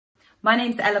My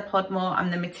name's Ella Podmore. I'm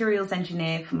the materials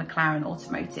engineer for McLaren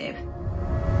Automotive.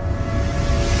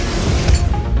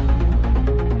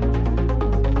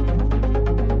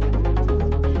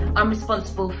 I'm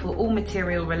responsible for all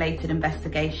material related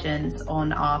investigations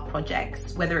on our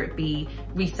projects, whether it be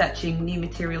researching new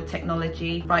material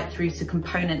technology right through to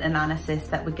component analysis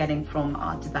that we're getting from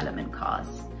our development cars.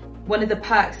 One of the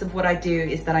perks of what I do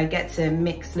is that I get to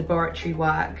mix laboratory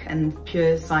work and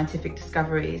pure scientific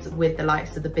discoveries with the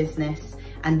likes of the business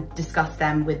and discuss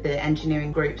them with the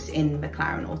engineering groups in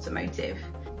McLaren Automotive.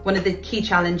 One of the key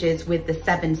challenges with the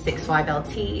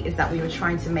 765LT is that we were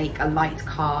trying to make a light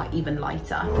car even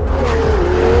lighter.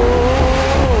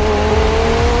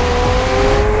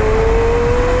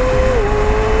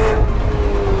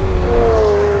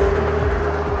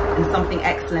 And something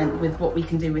excellent with what we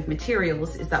can do with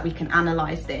materials is that we can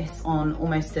analyze this on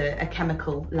almost a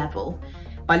chemical level.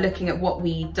 By looking at what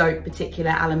we dope particular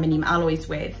aluminium alloys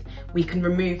with, we can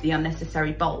remove the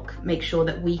unnecessary bulk, make sure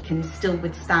that we can still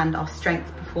withstand our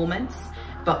strength performance,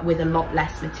 but with a lot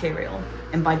less material.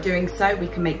 And by doing so, we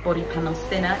can make body panels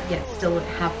thinner, yet still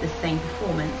have the same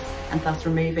performance, and thus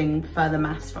removing further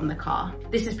mass from the car.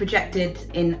 This is projected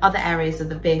in other areas of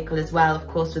the vehicle as well, of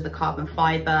course, with the carbon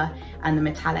fiber and the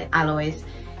metallic alloys.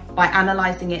 By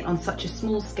analysing it on such a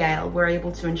small scale, we're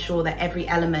able to ensure that every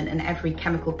element and every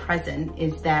chemical present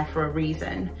is there for a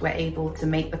reason. We're able to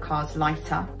make the cars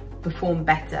lighter, perform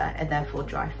better, and therefore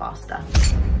drive faster.